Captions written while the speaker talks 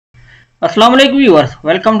Assalamu alaikum viewers,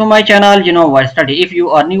 welcome to my channel Genome Study. If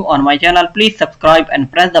you are new on my channel, please subscribe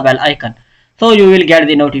and press the bell icon so you will get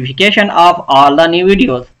the notification of all the new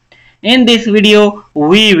videos. In this video,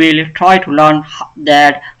 we will try to learn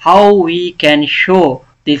that how we can show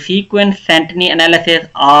the sequence Synteny analysis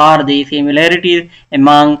or the similarities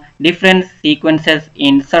among different sequences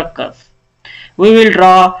in Circos. We will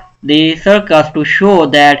draw the circus to show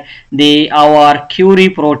that our Curie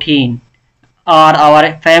protein or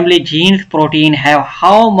our family genes protein have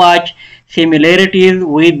how much similarities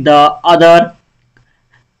with the other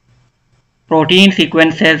protein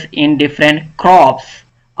sequences in different crops,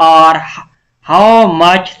 or how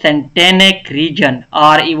much syntenic region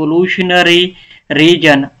or evolutionary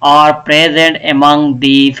region are present among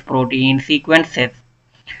these protein sequences.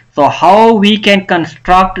 So how we can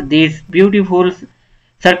construct this beautiful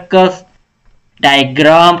circus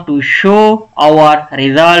diagram to show our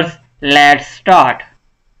results? Let's start.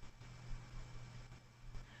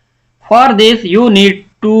 For this you need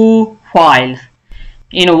two files.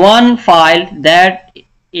 In one file that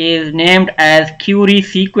is named as Curie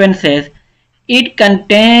sequences, it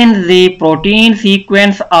contains the protein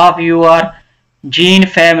sequence of your gene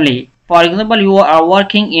family. For example, you are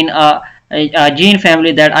working in a gene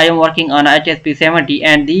family that I am working on HSP70,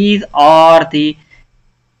 and these are the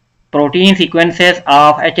protein sequences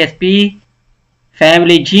of HSP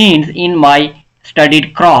family genes in my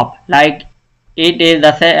studied crop, like it is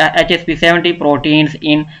the HSP70 proteins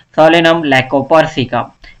in Solanum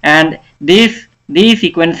lycopersicum, and these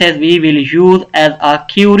sequences we will use as a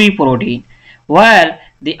Curie protein, while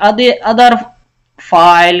the other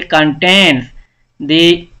file contains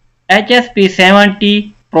the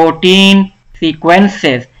HSP70 protein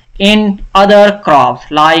sequences in other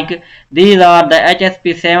crops, like these are the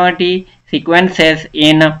HSP70 sequences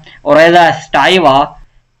in Oryza sativa,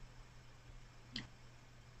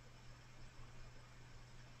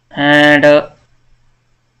 and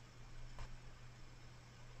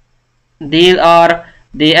these are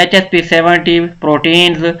the HSP70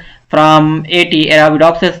 proteins from AT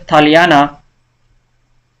Arabidopsis thaliana,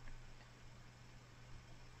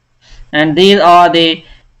 and these are the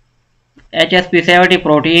HSP70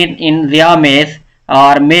 protein in Zea mays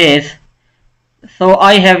or maize. So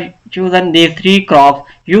I have chosen these three crops.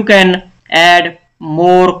 You can add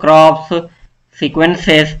more crops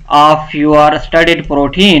sequences of your studied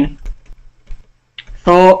protein.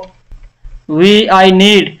 So I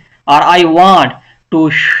want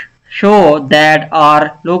to show that,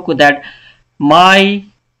 or look that my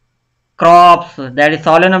crops, that is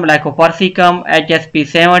Solanum lycopersicum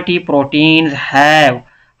HSP70 proteins, have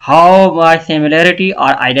how much similarity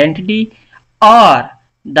or identity or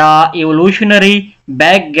the evolutionary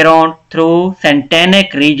background through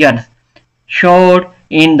syntenic regions showed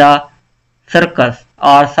in the circus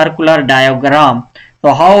or circular diagram.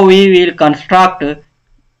 So how we will construct?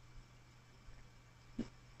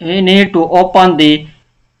 We need to open the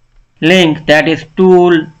link, that is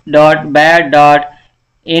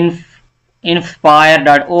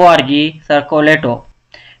tool.bad.inspire.org circulato.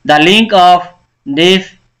 The link of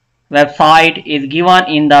this website is given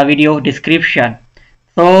in the video description.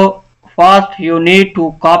 So first you need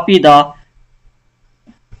to copy the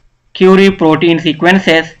Curie protein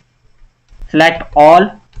sequences, select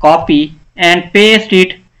all, copy, and paste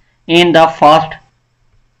it in the first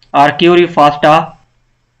or Curie FASTA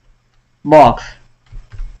box.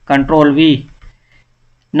 Control V.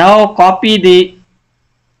 Now copy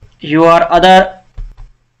your other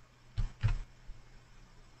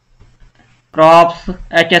crops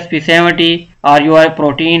HSP70 or your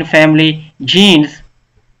protein family genes,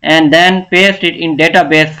 and then paste it in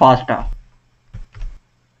database FASTA.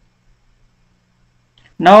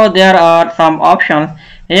 Now there are some options.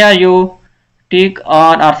 Here you tick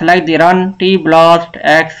on or select the run tblast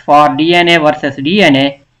X for DNA versus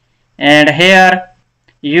DNA, and here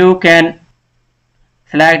you can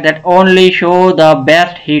select that only show the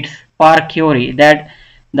best hits per Curie, that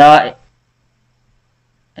the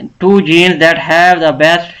two genes that have the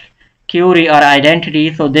best Curie or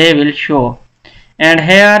identity, so they will show. And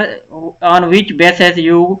here on which basis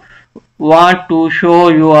you want to show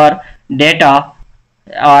your data,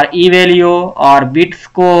 or eValue or bit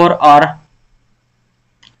score or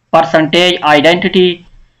percentage identity.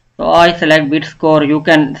 So I select bit score, you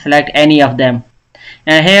can select any of them.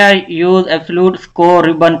 And here use absolute score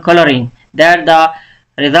ribbon coloring, that the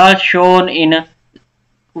results shown in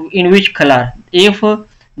which color. If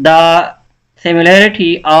the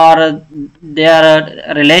similarity or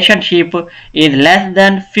their relationship is less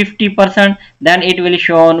than 50%, then it will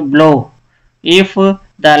shown blue. If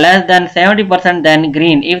the less than 70%, then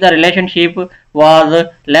green. If the relationship was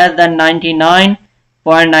less than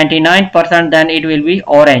 99.99%, then it will be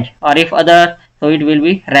orange, or if other, so it will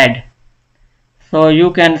be red. So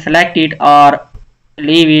you can select it or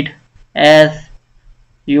leave it as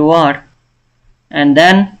you want. And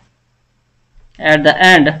then at the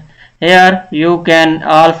end here you can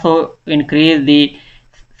also increase the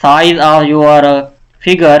size of your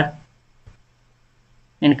figure,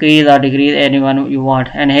 increase or decrease anyone you want.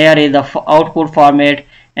 And here is the output format,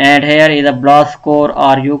 and here is a blast score,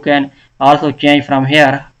 or you can also change from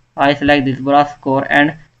here. I select this blast score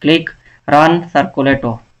and click run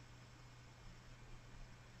circulator.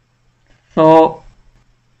 So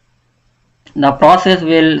the process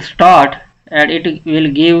will start, and it will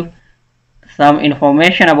give some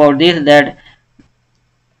information about this, that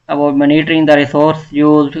about monitoring the resource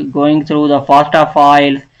used, going through the FASTA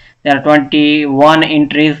files. There are 21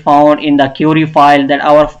 entries found in the query file, that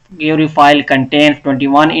our query file contains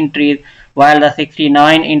 21 entries, while the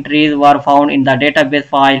 69 entries were found in the database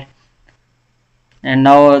file. And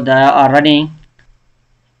now they are running.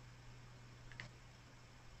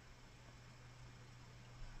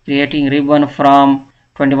 Creating ribbon from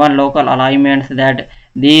 21 local alignments, that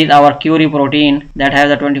these our query protein that has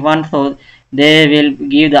the 21, so they will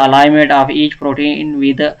give the alignment of each protein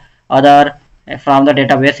with the other from the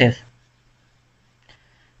databases.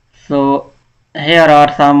 So here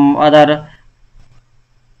are some other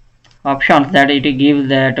options that it gives,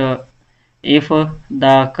 that if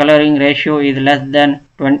the coloring ratio is less than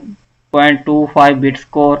 0.25 bit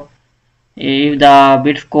score, if the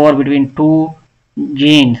bit score between two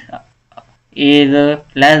genes is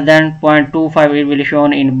less than 0.25, it will be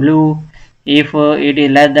shown in blue. If it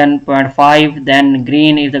is less than 0.5, then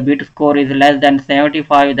green. If the bit score is less than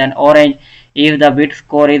 75, then orange. If the bit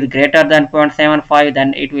score is greater than 0.75,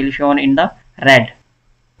 then it will be shown in the red.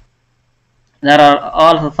 There are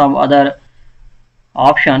also some other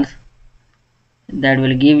options that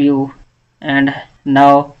will give you, and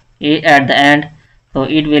now at the end, so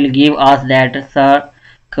it will give us that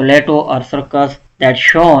circulator or circus that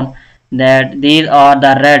shown that these are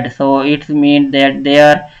the red, so it means that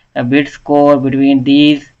their bit score between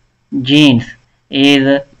these genes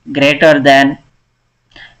is greater than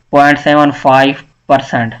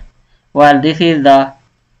 0.75%, while this is the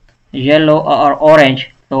yellow or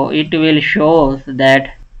orange, so it will show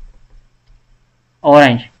that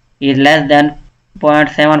orange is less than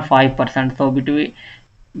 0.75%. so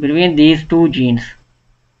between these two genes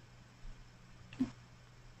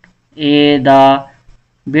the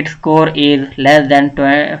bit score is less than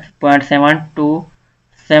 0.7 to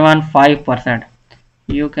 75%.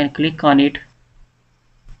 You can click on it.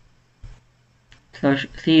 So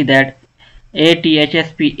see that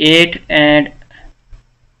ATHSP8 and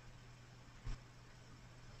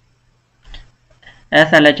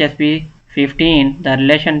SLHSP15, the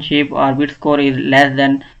relationship or bit score is less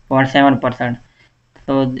than 0.7%.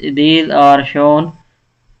 So these are shown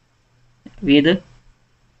with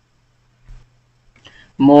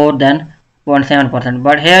more than 0.7%,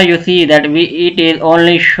 but here you see that it is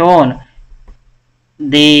only shown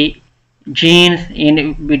the genes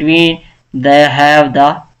in between they have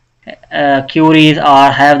the queries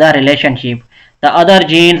or have the relationship. The other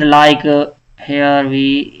genes like here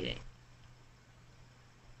we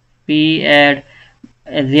add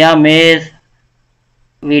Ziamase,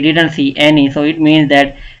 we didn't see any, so it means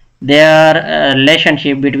that their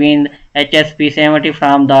relationship between HSP70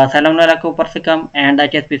 from the salmonella cupersicum and the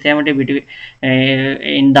HSP70 between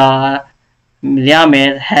in the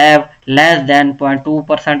Ziamase have less than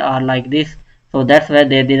 0.2% or like this, so that's why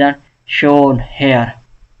they didn't shown here.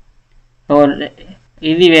 So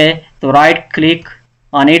easy way to right click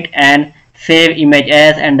on it and save image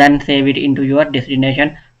as, and then save it into your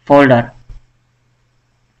destination folder.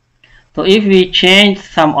 So if we change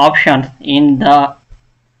some options in the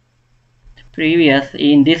previous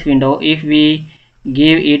in this window, if we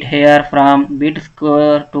give it here from bit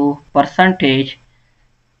score to percentage,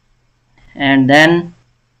 and then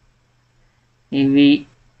if we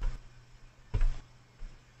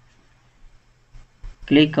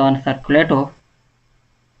click on circulator,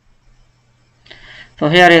 so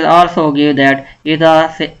here is also give that if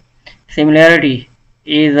the similarity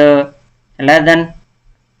is less than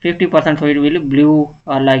 50%, so it will be blue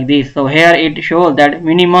or like this. So here it shows that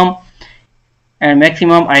minimum and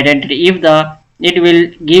maximum identity. If the it will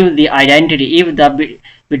give the identity if the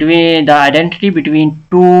between the identity between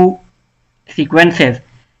two sequences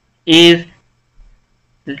is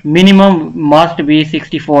minimum must be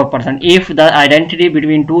 64%. If the identity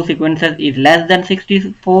between two sequences is less than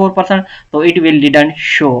 64%, so it will didn't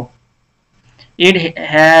show. it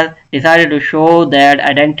has decided to show that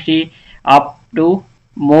identity up to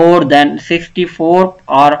more than 64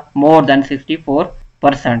 or more than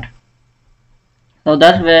 64%. So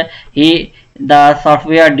that's where the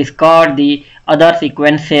software discard the other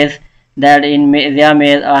sequences that in their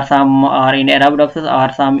maze or some are in Arabidopsis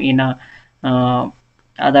or some in other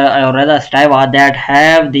or rather Stava that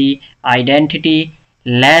have the identity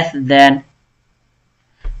less than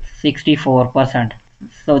 64%.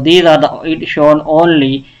 So these are the it shown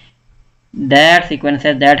only that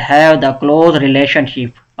sequences that have the close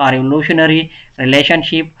relationship or evolutionary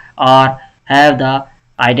relationship or have the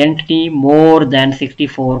identity more than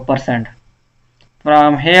 64%.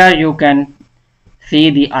 From here you can see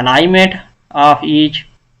the alignment of each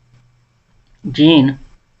gene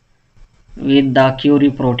with the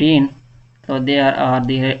Curie protein. So there are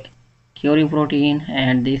the Curie protein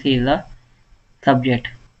and this is the subject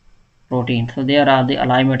protein. So there are the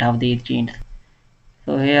alignment of these genes.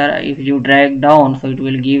 So here if you drag down, so it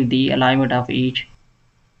will give the alignment of each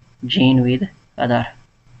gene with other.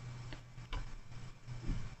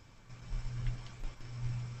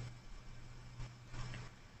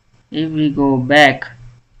 If we go back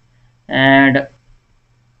and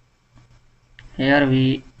here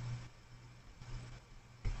we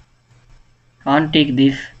untick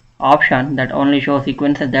this option that only shows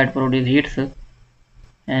sequences that produce hits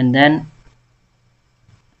and then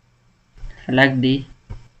select the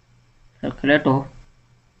calculator,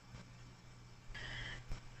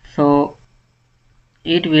 so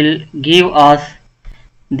it will give us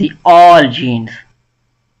the all genes,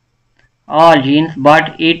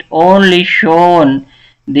 but it only shown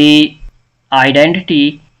the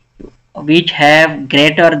identity which have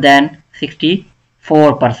greater than 64%.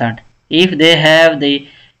 If they have the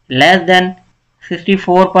less than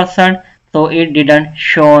 64%, so it didn't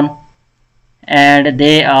shown and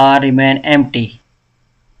they are remain empty.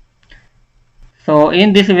 So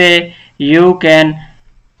in this way you can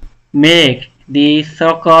make the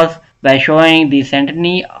circles by showing the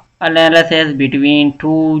Synteny analysis between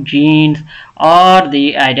two genes or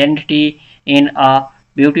the identity in a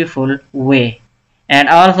beautiful way. And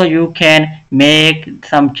also you can make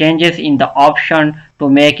some changes in the option to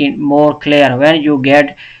make it more clear. When you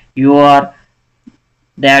get your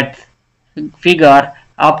that figure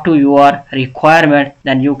up to your requirement,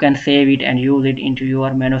 then you can save it and use it into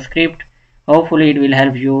your manuscript. Hopefully it will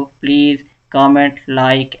help you. Please comment,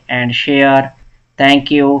 like and share.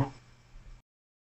 Thank you.